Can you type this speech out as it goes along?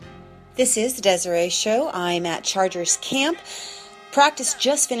This is the Desiree Show. I'm at Chargers camp. Practice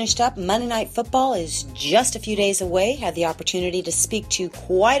just finished up. Monday Night Football is just a few days away. Had the opportunity to speak to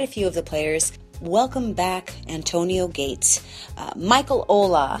quite a few of the players. Welcome back, Antonio Gates, Michael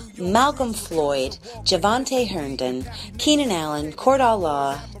Ola, Malcolm Floyd, Javante Herndon, Keenan Allen, Cordell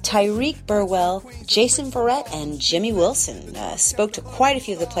Law, Tyreek Burwell, Jason Verrett, and Jimmy Wilson. Spoke to quite a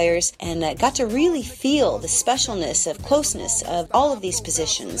few of the players and got to really feel the specialness of closeness of all of these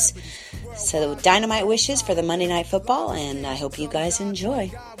positions. So dynamite wishes for the Monday Night Football, and I hope you guys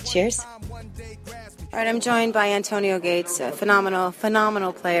enjoy. Cheers. All right, I'm joined by Antonio Gates, a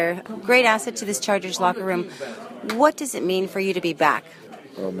phenomenal player, great asset to this Chargers locker room. What does it mean for you to be back?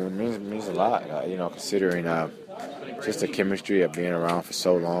 Well, it means a lot, considering just the chemistry of being around for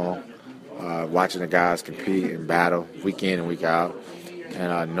so long, watching the guys compete and battle week in and week out,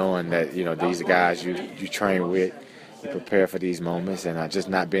 and knowing that, these are guys you train with, you prepare for these moments, and just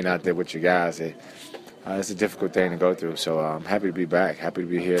not being out there with your guys, it's a difficult thing to go through. So I'm happy to be back, happy to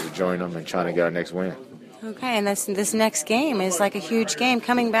be here to join them and trying to get our next win. Okay, and this next game is like a huge game,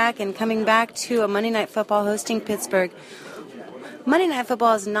 coming back to a Monday Night Football hosting Pittsburgh. Monday Night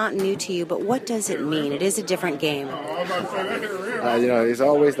Football is not new to you, but what does it mean? It is a different game. It's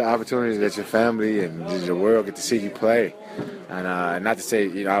always the opportunity that your family and your world get to see you play. And not to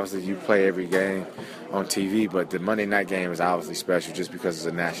say, obviously you play every game on TV, but the Monday night game is obviously special just because it's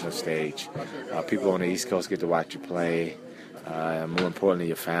a national stage. People on the East Coast get to watch you play. More importantly,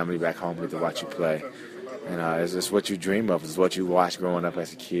 your family back home get to watch you play. And it's just what you dream of. It's what you watch growing up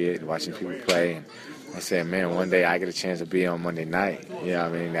as a kid, watching people play. And I said, man, one day I get a chance to be on Monday night.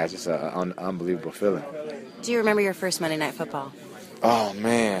 That's just an unbelievable feeling. Do you remember your first Monday Night Football? Oh,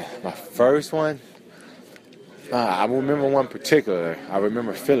 man, my first one? I remember one particular. I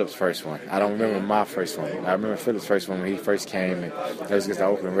remember Phillips' first one. I don't remember my first one. I remember Phillips' first one when he first came, and it was against the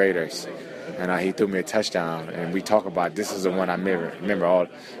Oakland Raiders. And he threw me a touchdown. And we talk about this is the one I remember.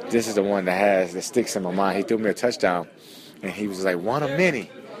 This is the one that sticks in my mind. He threw me a touchdown, and he was like, one of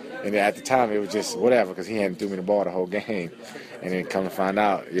many. And at the time, it was just whatever because he hadn't threw me the ball the whole game. And then come to find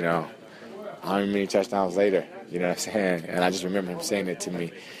out, how many touchdowns later, you know what I'm saying? And I just remember him saying it to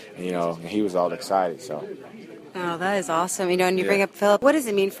me, and he was all excited, so. Oh, that is awesome. And you bring up Philip. What does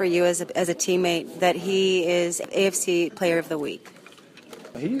it mean for you as a teammate that he is AFC Player of the Week?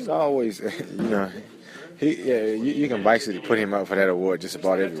 He's always, you can basically put him up for that award just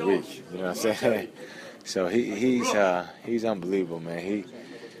about every week. You know what I'm saying? So he's unbelievable, man.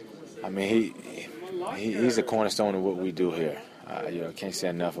 He's the cornerstone of what we do here. Can't say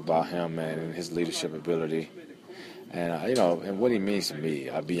enough about him, man, and his leadership ability. And, and what he means to me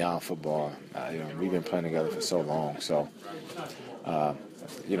beyond football. We've been playing together for so long. So,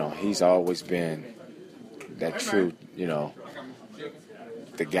 he's always been that true,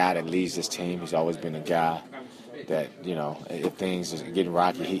 the guy that leads this team. He's always been a guy that, if things are getting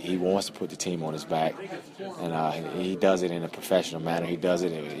rocky, he wants to put the team on his back. And he does it in a professional manner. He does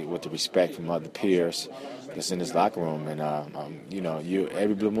it with the respect from other peers that's in his locker room. And,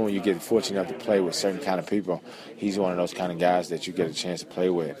 every blue moon you get fortunate enough to play with certain kind of people. He's one of those kind of guys that you get a chance to play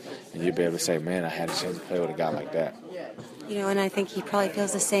with. And you'll be able to say, man, I had a chance to play with a guy like that. And I think he probably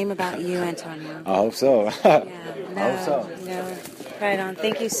feels the same about you, Antonio. I hope so. I hope so. Right on.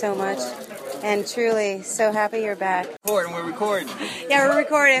 Thank you so much. And truly, so happy you're back. We're recording. Yeah, we're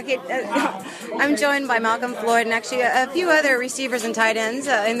recording. Okay. I'm joined by Malcolm Floyd and actually a few other receivers and tight ends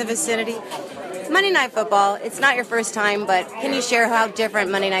in the vicinity. Monday Night Football, it's not your first time, but can you share how different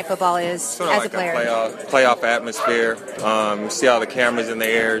Monday Night Football is sort as of a player? Playoff atmosphere. You see all the cameras in the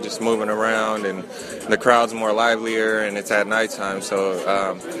air just moving around, and the crowd's more livelier, and it's at nighttime. So,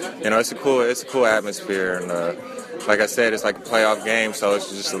 it's a cool atmosphere, and like I said, it's like a playoff game, so it's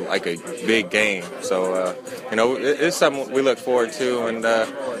just like a big game. So, it's something we look forward to and,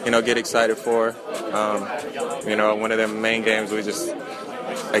 get excited for. One of them main games we just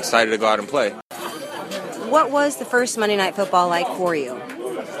excited to go out and play. What was the first Monday Night Football like for you?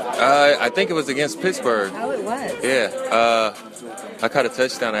 I think it was against Pittsburgh. Oh, it was? Yeah. I caught a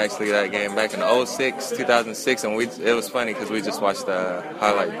touchdown actually that game back in 2006, and it was funny because we just watched the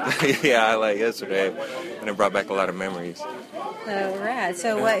highlight yesterday, and it brought back a lot of memories. Oh, rad.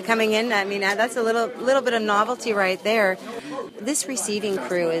 So coming in, that's a little bit of novelty right there. This receiving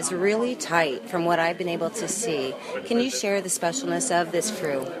crew is really tight from what I've been able to see. Can you share the specialness of this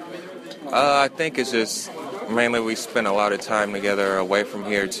crew? I think it's just mainly we spend a lot of time together away from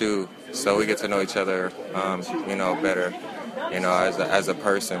here too, so we get to know each other, better, as a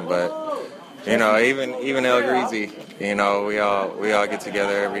person. But You know, even El Greasy, you know, we all get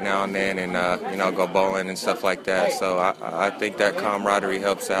together every now and then and, you know, go bowling and stuff like that. So I think that camaraderie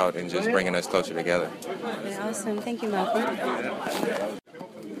helps out in just bringing us closer together. Okay, awesome. Thank you, Malcolm.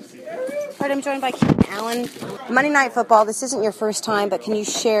 All right, I'm joined by Keaton Allen. Monday Night Football, this isn't your first time, but can you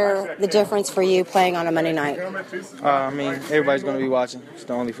share the difference for you playing on a Monday night? I mean, everybody's going to be watching. It's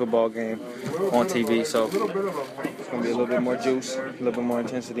the only football game on TV, so it's going to be a little bit more juice, a little bit more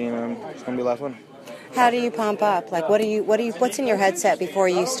intensity, and it's going to be a lot of fun. How do you pump up? Like, what's in your headset before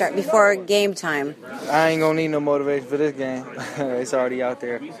game time? I ain't going to need no motivation for this game. It's already out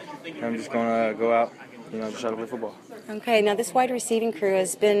there. I'm just going to go out, you know, just try to play football. Okay, now this wide receiving crew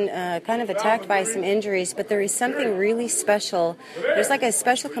has been kind of attacked by some injuries, but there is something really special. There's like a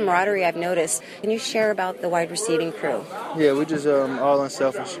special camaraderie I've noticed. Can you share about the wide receiving crew? Yeah, we just all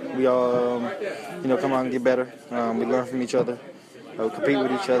unselfish. We all, you know, come out and get better. We learn from each other. We compete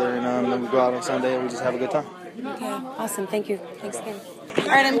with each other, and then we go out on Sunday and we just have a good time. Okay, awesome. Thank you. Thanks again. All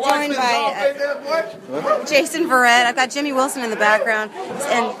right, I'm joined by Jason Verrett. I've got Jimmy Wilson in the background,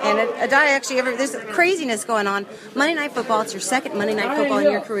 and Adai. Actually, there's craziness going on. Monday Night Football. It's your second Monday Night Football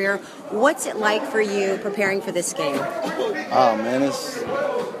in your career. What's it like for you preparing for this game? Oh man,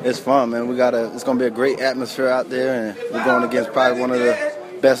 it's fun, man. It's gonna be a great atmosphere out there, and we're going against probably one of the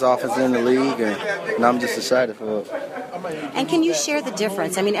best offenses in the league, and I'm just excited for it. And can you share the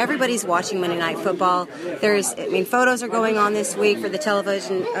difference? I mean, everybody's watching Monday Night Football. Photos are going on this week for the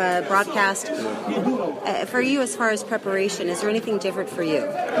television broadcast. For you, as far as preparation, is there anything different for you?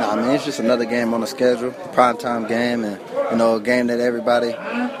 No, I mean, it's just another game on the schedule, primetime game, and, you know, a game that everybody,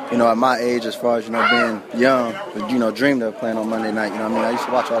 you know, at my age, as far as, you know, being young, you know, dreamed of playing on Monday night. You know what I mean? I used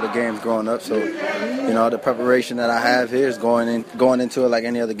to watch all the games growing up, so, you know, the preparation that I have here is going into it like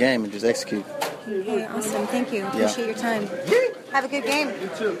any other game and just execute. Okay, awesome. Thank you. Appreciate your time. Have a good game. You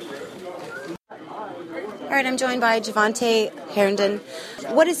too. All right, I'm joined by Javante Herndon.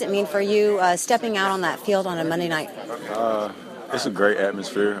 What does it mean for you stepping out on that field on a Monday night? It's a great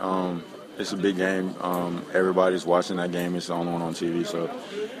atmosphere. It's a big game. Everybody's watching that game. It's the only one on TV, so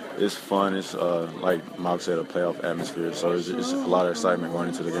it's fun. It's, like Mark said, a playoff atmosphere, so it's a lot of excitement going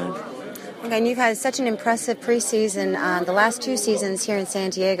into the game. And you've had such an impressive preseason the last 2 seasons here in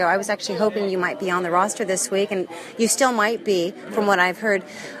San Diego. I was actually hoping you might be on the roster this week, and you still might be, from what I've heard.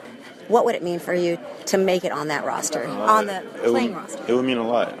 What would it mean for you to make it on that roster, on the playing roster? It would mean a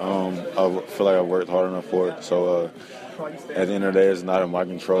lot. I feel like I worked hard enough for it. So at the end of the day, it's not in my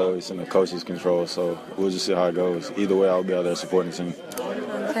control. It's in the coach's control. So we'll just see how it goes. Either way, I'll be out there supporting the team.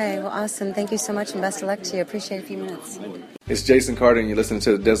 Okay, well, awesome. Thank you so much, and best of luck to you. Appreciate a few minutes. It's Jason Carter, and you're listening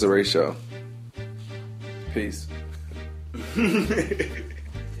to The Desiree Show. Peace.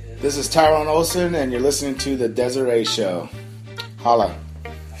 This is Tyrone Olsen, and you're listening to The Desiree Show. Holla.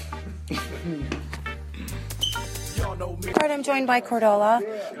 All right, I'm joined by Cordola.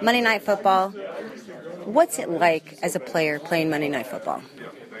 Monday Night Football. What's it like as a player playing Monday Night Football?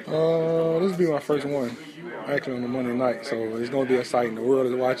 This will be my first one, actually, on a Monday night. So it's going to be exciting. The world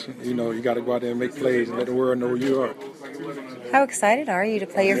is watching. You know, you got to go out there and make plays and let the world know who you are. How excited are you to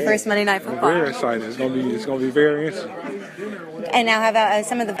play your first Monday Night Football? I'm very excited. It's going to be very interesting. And now, have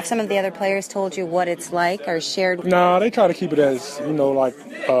some of the other players told you what it's like or shared? No, they try to keep it as, you know, like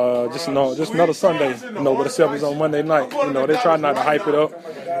just another Sunday, you know, but except it's on Monday night. You know, they try not to hype it up,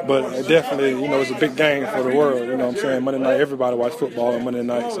 but it definitely, you know, it's a big game for the world. You know what I'm saying? Monday night, everybody watch football on Monday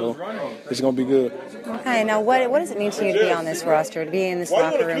night, so it's going to be good. Okay, now what does it mean to you to be on this roster, to be in this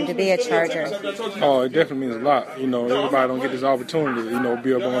locker room, to be a Charger? Oh, it definitely means a lot. You know, everybody don't get this opportunity, you know,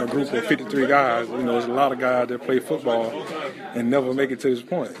 be up on a group of 53 guys. You know, there's a lot of guys that play football and never make it to this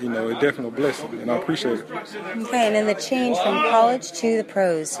point. You know, it's definitely a blessing, and I appreciate it. Okay, and then the change from college to the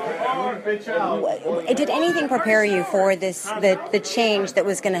pros. Did anything prepare you for this, the change that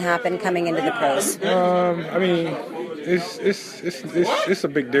was going to happen coming into the pros? I mean, it's a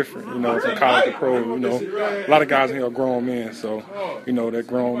big difference, you know, from college to pro. You know, a lot of guys in here are grown men, so, you know, that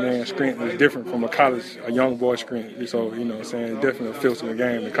grown man strength is different from a young boy strength. So, you know what I'm saying, it definitely feels in the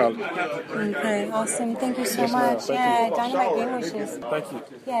game in college. Okay, awesome. Thank you so much. Yeah, Dynamite Game Wishes. Thank you.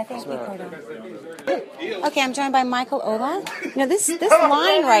 Yeah, thank you, Cordell. Okay, I'm joined by Michael Ola. You know, this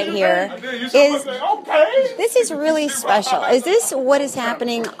line right here is really special. Is this what is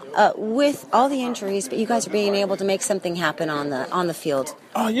happening with all the injuries, but you guys are being able to make something happen on the field?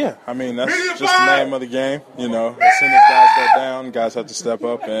 Oh, yeah. I mean, that's just the name of the game. You know, as soon as guys go down, guys have to step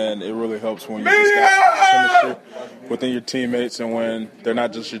up, and it really helps when you just got chemistry within your teammates and when they're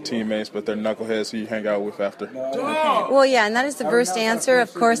not just your teammates, but they're knuckleheads who you hang out with after. Well, yeah, and that is the first answer.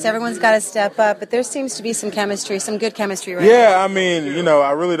 Of course, everyone's got to step up, but there seems to be some chemistry, some good chemistry right now. Yeah, I mean,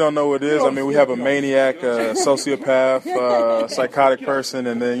 I really don't know what it is. I mean, we have a maniac, a sociopath, psychotic person,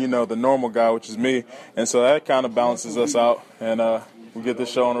 and then, the normal guy, which is me. And so that kind of balances us out, and we get this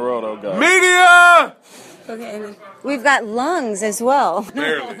show on the road, oh, guys. Media! Okay, we've got lungs as well.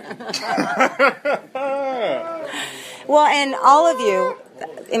 Barely. Well, and all of you,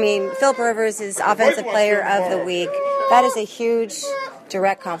 Philip Rivers is Offensive Player of the Week. That is a huge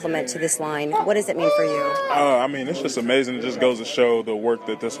direct compliment to this line. What does it mean for you? It's just amazing. It just goes to show the work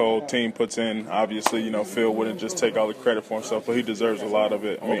that this whole team puts in. Obviously, Phil wouldn't just take all the credit for himself, but he deserves a lot of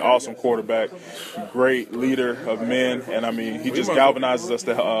it. Awesome quarterback, great leader of men, and he just galvanizes us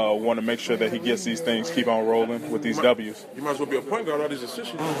to want to make sure that he gets these things, keep on rolling with these W's. You might as well be a point guard, all these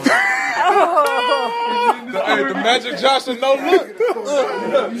assists. The Magic Johnson no look.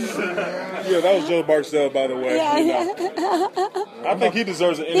 Yeah, that was Joe Barksdale, by the way. Yeah. I think he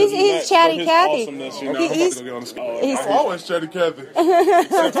deserves an interview. He's Chatty Cathy. I'm always Chatty Cathy.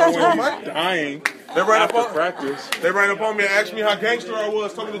 Except for when he's dying after practice. They ran up on me and asked me how gangster I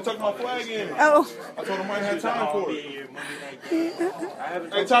was, told me to tuck my flag in. Oh. I told them I didn't have time for it. Hey,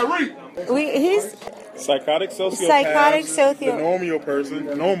 Tyreek. He's psychotic sociopath.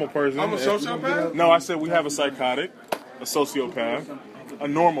 The normal person. I'm a sociopath? No, I said we have a psychotic, a sociopath, a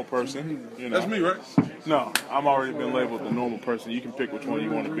normal person. That's me, right? No, I'm already been labeled the normal person. You can pick which one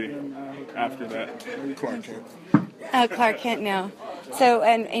you want to be after that. Clark Kent. Clark Kent, no. So,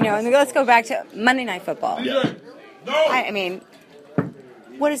 and let's go back to Monday Night Football. Yeah. No.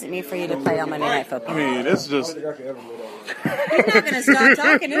 What does it mean for you to play on Monday Night Football? It's just... He's not going to stop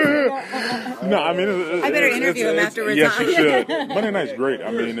talking, is he? No, I better interview him afterwards. Yes, you should. Monday Night's great.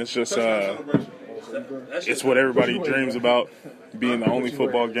 It's just... it's what everybody dreams about, being the only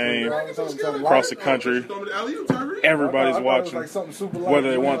football game across the country. Everybody's watching, whether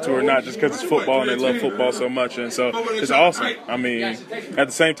they want to or not, just because it's football and they love football so much. And so it's awesome. At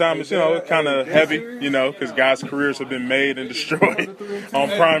the same time, it's, kind of heavy, because guys' careers have been made and destroyed on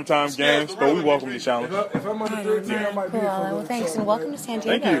primetime games, but we welcome the challenge. Cool. Well, thanks, and welcome to San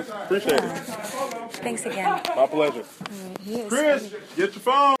Diego. Thank you. Appreciate it. Thanks again. My pleasure. Chris, get your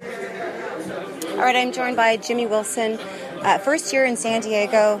phone. All right, I'm joined by Jimmy Wilson. First year in San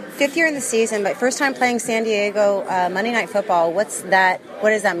Diego, 5th year in the season, but first time playing San Diego Monday Night Football. What does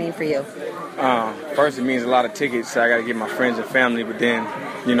that mean for you? First, it means a lot of tickets. So I got to get my friends and family, but then,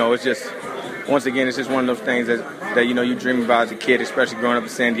 it's just, once again, it's just one of those things that you dream about as a kid, especially growing up in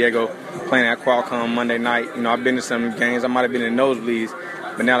San Diego, playing at Qualcomm Monday night. I've been to some games. I might have been in nosebleeds,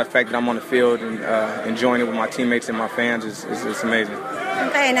 but now the fact that I'm on the field and enjoying it with my teammates and my fans is amazing.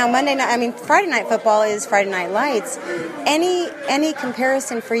 Okay, now Friday Night Football is Friday Night Lights. Any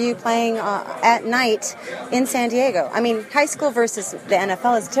comparison for you playing at night in San Diego? High school versus the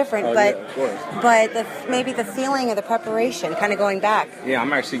NFL is different, but maybe the feeling of the preparation, kind of going back. Yeah,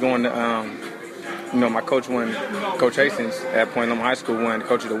 I'm actually going to. My coach won. Coach Hastings at Point Loma High School won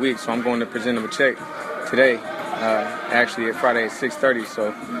Coach of the Week, so I'm going to present him a check today. Actually, at Friday at 6:30.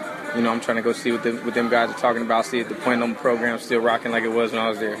 So. I'm trying to go see what them guys are talking about, see if the Point Loma program is still rocking like it was when I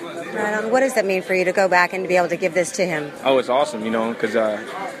was there. Right on. What does that mean for you to go back and to be able to give this to him? Oh, it's awesome, because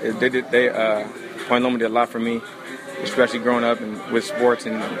Point Loma did a lot for me, especially growing up and with sports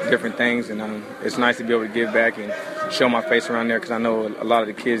and different things. And it's nice to be able to give back and show my face around there because I know a lot of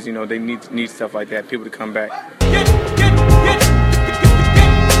the kids, they need stuff like that, people to come back.